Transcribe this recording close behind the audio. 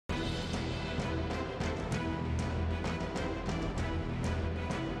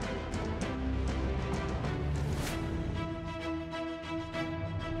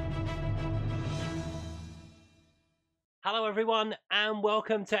Hello everyone and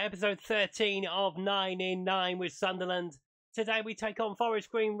welcome to episode 13 of 9 in 9 with Sunderland. Today we take on Forest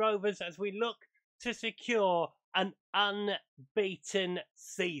Green Rovers as we look to secure an unbeaten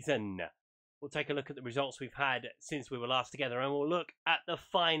season. We'll take a look at the results we've had since we were last together and we'll look at the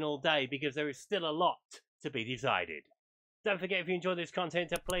final day because there is still a lot to be decided. Don't forget, if you enjoy this content,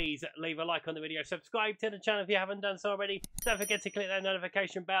 to please leave a like on the video, subscribe to the channel if you haven't done so already. Don't forget to click that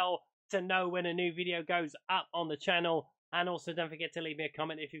notification bell to know when a new video goes up on the channel, and also don't forget to leave me a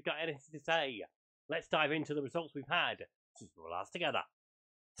comment if you've got anything to say. Let's dive into the results we've had since we were last together.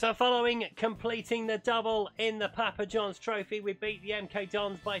 So following completing the double in the Papa John's Trophy, we beat the MK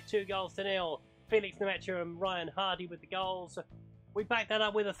Dons by 2-0. Felix Nemecha and Ryan Hardy with the goals. We backed that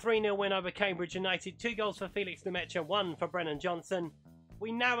up with a 3-0 win over Cambridge United. 2 goals for Felix Nemecha, 1 for Brennan Johnson.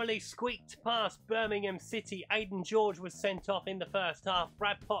 We narrowly squeaked past Birmingham City. Aidan George was sent off in the first half.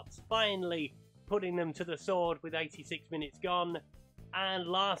 Brad Potts finally putting them to the sword with 86 minutes gone. And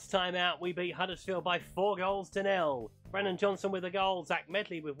last time out, we beat Huddersfield by 4-0. Brennan Johnson with a goal. Zach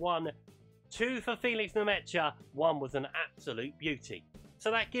Medley with 1. 2 for Felix Nemecha. 1 was an absolute beauty. So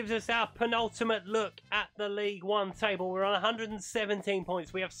that gives us our penultimate look at the League One table. We're on 117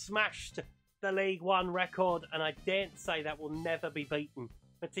 points. We have smashed the League One record, and I daren't say that will never be beaten,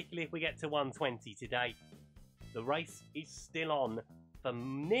 particularly if we get to 120 today. The race is still on for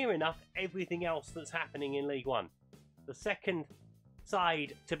near enough everything else that's happening in League One. The second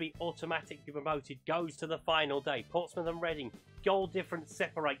side to be automatically promoted goes to the final day. Portsmouth and Reading, goal difference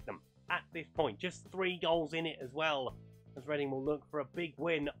separate them at this point. Just 3 goals in it as well, as Reading will look for a big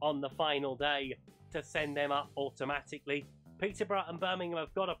win on the final day to send them up automatically. Peterborough and Birmingham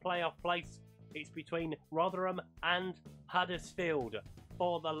have got a playoff place. It's between Rotherham and Huddersfield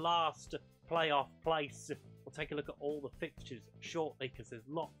for the last playoff place. We'll take a look at all the fixtures shortly because there's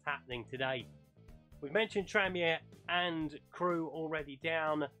lots happening today. We've mentioned Tranmere and Crewe already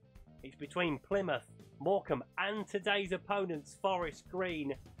down. It's between Plymouth, Morecambe and today's opponents, Forest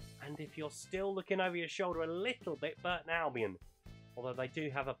Green. And if you're still looking over your shoulder a little bit, Burton Albion. Although they do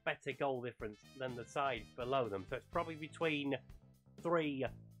have a better goal difference than the sides below them. So it's probably between 3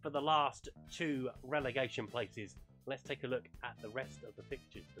 for the last 2 relegation places. Let's take a look at the rest of the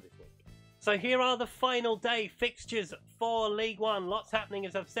fixtures for this week. So here are the final day fixtures for League One. Lots happening,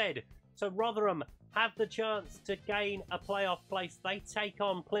 as I've said. So Rotherham have the chance to gain a playoff place. They take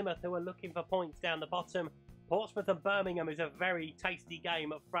on Plymouth, who are looking for points down the bottom. Portsmouth and Birmingham is a very tasty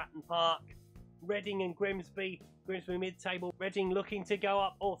game at Fratton Park. Reading and Grimsby mid-table. Reading looking to go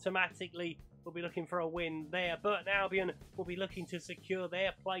up automatically. Will be looking for a win there. Burton Albion will be looking to secure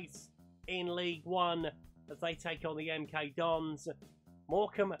their place in League One as they take on the MK Dons.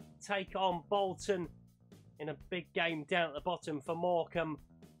 Morecambe take on Bolton in a big game down at the bottom for Morecambe.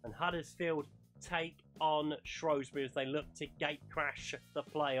 And Huddersfield take on Shrewsbury as they look to gate crash the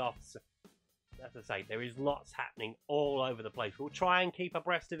playoffs. As I say, there is lots happening all over the place. We'll try and keep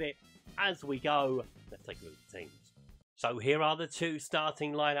abreast of it as we go. Let's take a look at the teams. So here are the 2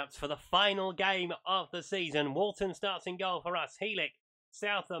 starting lineups for the final game of the season. Walton starts in goal for us. Heelick,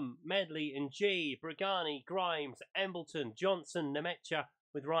 Southam, Medley and G. Brigani, Grimes, Embleton, Johnson, Nemecha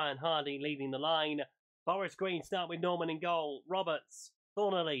with Ryan Hardy leading the line. Forest Green start with Norman in goal. Roberts,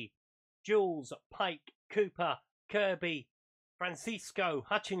 Thornley, Jules, Pike, Cooper, Kirby, Francisco,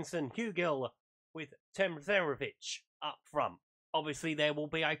 Hutchinson, Hugill with Temzerovic up front. Obviously there will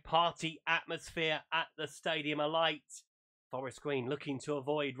be a party atmosphere at the Stadium Alight. Forest Green looking to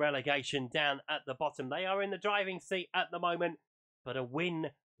avoid relegation down at the bottom. They are in the driving seat at the moment, but a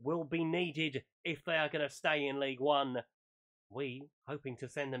win will be needed if they are going to stay in League One. We hoping to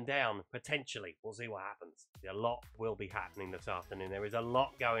send them down, potentially. We'll see what happens. A lot will be happening this afternoon. There is a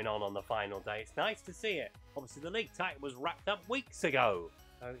lot going on the final day. It's nice to see it. Obviously, the league title was wrapped up weeks ago.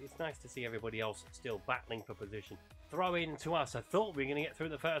 So it's nice to see everybody else still battling for position. Throw in to us. I thought we were going to get through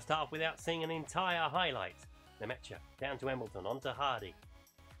the first half without seeing an entire highlight. Nemecha down to Embleton, on to Hardy.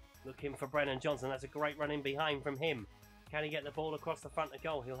 Looking for Brennan Johnson. That's a great run in behind from him. Can he get the ball across the front of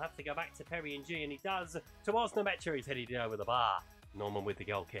goal? He'll have to go back to Perry and G, and he does. Towards Nemecha, he's headed over the bar. Norman with the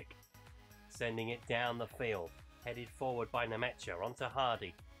goal kick. Sending it down the field. Headed forward by Nemecha, onto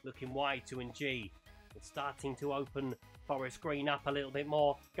Hardy. Looking wide to Ng. It's starting to open Forest Green up a little bit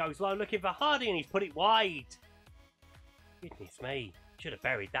more. Goes low, looking for Hardy, and he's put it wide. Goodness me. Should have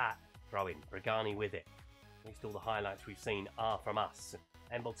buried that. Throw in. Brigani with it. At least all the highlights we've seen are from us.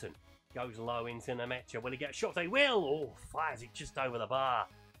 Embleton goes low into Nemecha. Will he get a shot? He will! Oh, fires it just over the bar.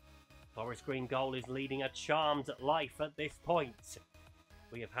 Forest Green goal is leading a charmed life at this point.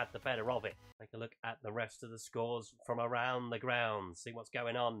 We have had the better of it. Take a look at the rest of the scores from around the ground. See what's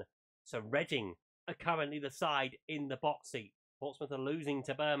going on. So Reading are currently the side in the box seat. Portsmouth are losing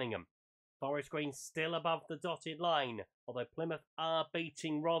to Birmingham. Forest Green still above the dotted line, although Plymouth are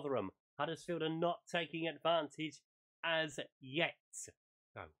beating Rotherham. Huddersfield are not taking advantage as yet.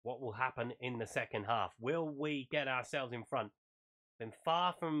 So what will happen in the second half? Will we get ourselves in front? Been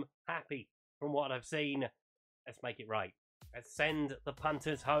far from happy from what I've seen. Let's make it right. Let's send the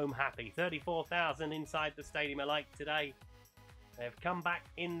punters home happy. 34,000 inside the Stadium of Light today. They've come back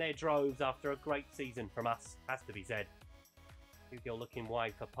in their droves after a great season from us, has to be said. Hugill looking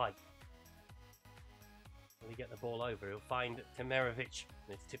wide for Pike. Will he get the ball over? He'll find Temerovic.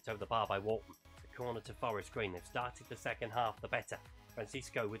 It's tipped over the bar by Walton. It's a corner to Forest Green. They've started the second half the better.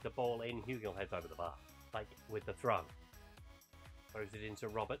 Francisco with the ball in. Hugill heads over the bar. Pike with the throw. Throws it into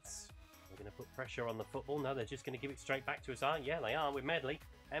Roberts. They're going to put pressure on the football. No, they're just going to give it straight back to us. Yeah, they are with Medley.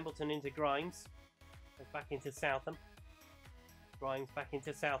 Embleton into Grimes. Goes back into Southam. Grimes back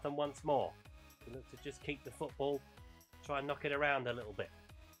into Southam once more. We look to just keep the football. Try and knock it around a little bit.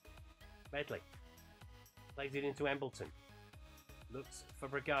 Medley. Plays it into Embleton. Looks for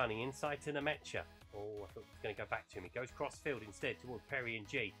Bragani inside to Nemecha. Oh, I thought he was going to go back to him. He goes cross-field instead towards Perry and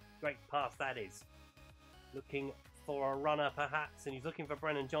G. Great pass that is. Looking for a runner perhaps, and he's looking for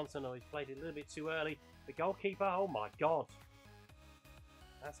Brennan Johnson. Oh, he's played it a little bit too early. The goalkeeper, oh my God.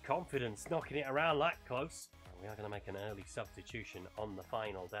 That's confidence, knocking it around that close. We are going to make an early substitution on the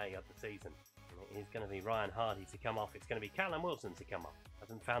final day of the season. And it is going to be Ryan Hardy to come off. It's going to be Callum Wilson to come off.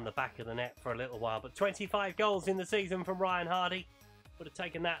 Hasn't found the back of the net for a little while, but 25 goals in the season from Ryan Hardy. Would have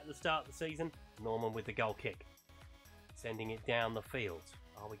taken that at the start of the season. Norman with the goal kick. Sending it down the field.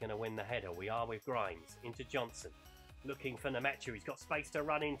 Are we going to win the header? We are with Grimes. Into Johnson. Looking for Nemecha. He's got space to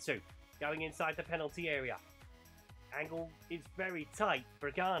run into. Going inside the penalty area. Angle is very tight.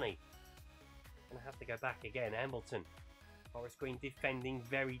 Bragani. Going to have to go back again. Embleton. Forest Green defending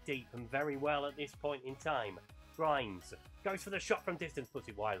very deep and very well at this point in time. Grimes goes for the shot from distance. Puts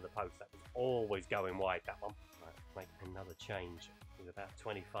it wide of the post. That was always going wide, that one. Right, make another change. With about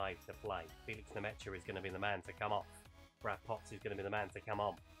 25 to play. Felix Nemecha is going to be the man to come off. Brad Potts is going to be the man to come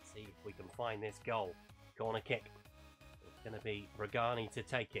on. See if we can find this goal. Corner kick. It's going to be Bragani to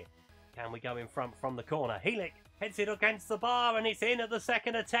take it. Can we go in front from the corner? Heelick heads it against the bar and it's in at the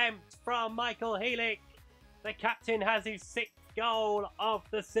second attempt from Michael Heelick. The captain has his 6th goal of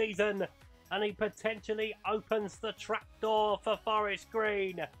the season and he potentially opens the trapdoor for Forest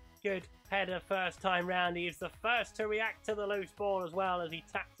Green. Good header first time round. He is the first to react to the loose ball as well as he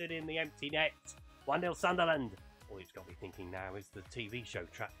tapped it in the empty net. 1-0 Sunderland. All he's got to be thinking now is the TV show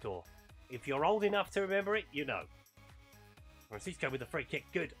Trapdoor. If you're old enough to remember it, you know. Francisco with the free kick.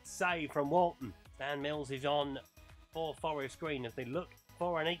 Good save from Walton. Stan Mills is on for Forest Green as they look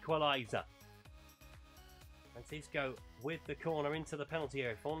for an equaliser. Francisco with the corner into the penalty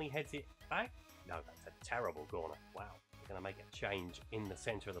area. If only heads it back. No, that's a terrible corner. Wow. We're going to make a change in the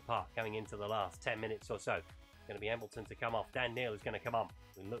centre of the park going into the last 10 minutes or so. It's going to be Embleton to come off. Dan Neal is going to come on.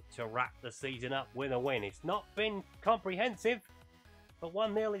 We look to wrap the season up with a win. It's not been comprehensive, but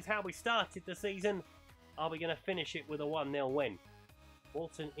 1-0 is how we started the season. Are we going to finish it with a 1-0 win?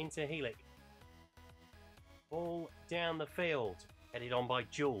 Walton into Heelick. Ball down the field. Headed on by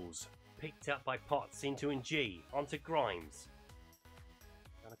Jules. Picked up by Potts into Ng. Onto Grimes.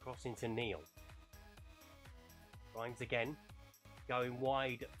 And across into Neal. Grimes again. Going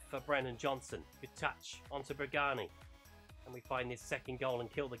wide for Brennan Johnson. Good touch onto Bragani. And we find this second goal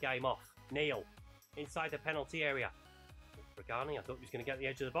and kill the game off. Neal inside the penalty area. Bragani, I thought he was going to get the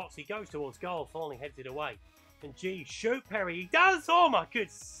edge of the box. He goes towards goal. Falling heads it away. And G, shoot Perry. He does! Oh my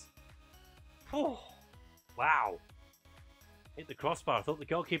goodness. Oh, wow. Hit the crossbar. I thought the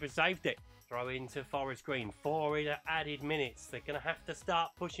goalkeeper saved it. Throw into Forest Green. 4 added minutes. They're going to have to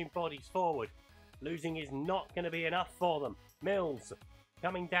start pushing bodies forward. Losing is not going to be enough for them. Mills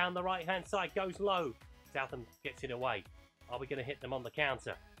coming down the right hand side. Goes low. Southam gets it away. Are we going to hit them on the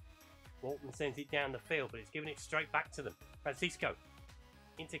counter? Walton sends it down the field, but it's giving it straight back to them. Francisco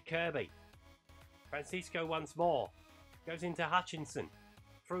into Kirby. Francisco once more. Goes into Hutchinson.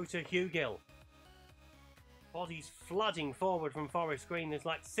 Through to Hugill. Bodies flooding forward from Forest Green. There's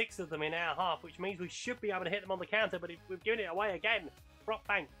like 6 of them in our half, which means we should be able to hit them on the counter, but we've given it away again.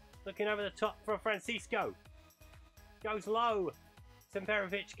 Brockbank looking over the top for Francisco. Goes low.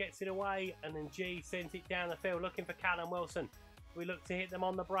 Semperovic gets it away, and then G sends it down the field, looking for Callum Wilson. We look to hit them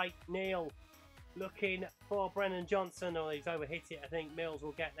on the break. Neal looking for Brennan Johnson. Oh, he's overhit it. I think Mills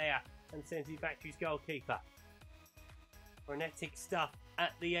will get there and sends it back to his goalkeeper. Frenetic stuff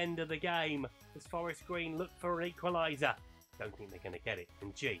at the end of the game as Forest Green look for an equaliser. Don't think they're going to get it.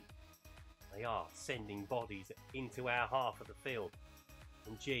 And G, they are sending bodies into our half of the field.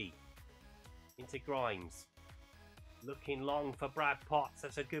 And G into Grimes. Looking long for Brad Potts.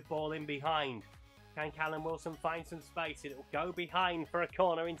 That's a good ball in behind. Can Callum Wilson find some space? It'll go behind for a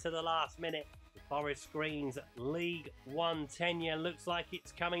corner into the last minute. Forest Green's League One tenure looks like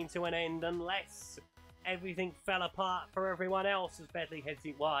it's coming to an end unless everything fell apart for everyone else as Bedley heads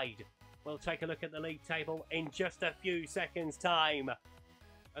it wide. We'll take a look at the league table in just a few seconds' time,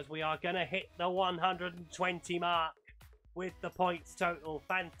 as we are going to hit the 120 mark with the points total.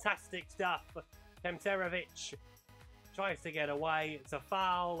 Fantastic stuff. Temterovic tries to get away. It's a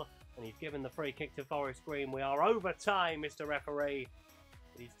foul, and he's given the free kick to Forest Green. We are over time, Mr. Referee.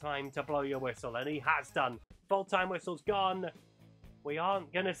 It is time to blow your whistle, and he has done. Full-time whistle's gone. We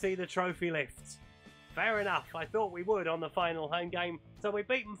aren't going to see the trophy lift. Fair enough. I thought we would on the final home game. So we've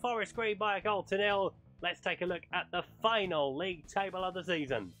beaten Forest Green by a 0-0. Let's take a look at the final league table of the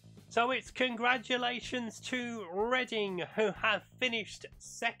season. So it's congratulations to Reading, who have finished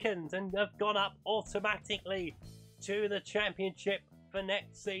second and have gone up automatically to the Championship for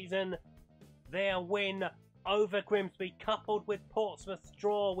next season. Their win over Grimsby, coupled with Portsmouth's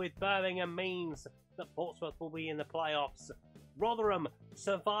draw with Birmingham, means that Portsmouth will be in the playoffs. Rotherham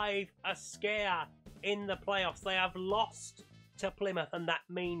survive a scare in the playoffs. They have lost to Plymouth, and that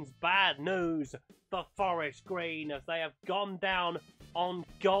means bad news for Forest Green, as they have gone down on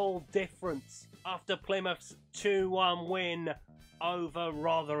goal difference after Plymouth's 2-1 win over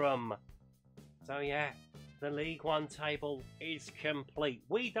Rotherham. So yeah, the League One table is complete.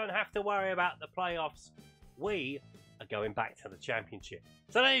 We don't have to worry about the playoffs. We are going back to the Championship.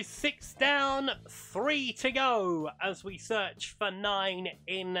 So there's 6 down, 3 to go as we search for 9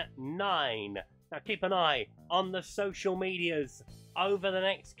 in 9. Now keep an eye on the social medias. Over the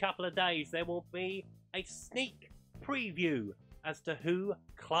next couple of days, there will be a sneak preview as to who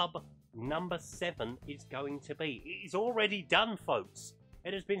club number 7 is going to be. It is already done, folks.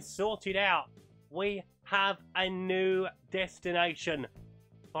 It has been sorted out. We have a new destination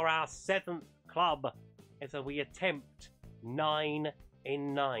for our 7th club as we attempt 9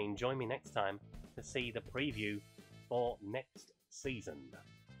 in 9. Join me next time to see the preview for next season.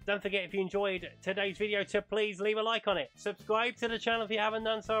 Don't forget, if you enjoyed today's video, to please leave a like on it. Subscribe to the channel if you haven't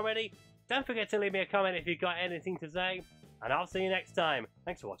done so already. Don't forget to leave me a comment if you've got anything to say. And I'll see you next time.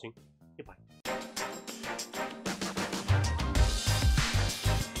 Thanks for watching. Goodbye.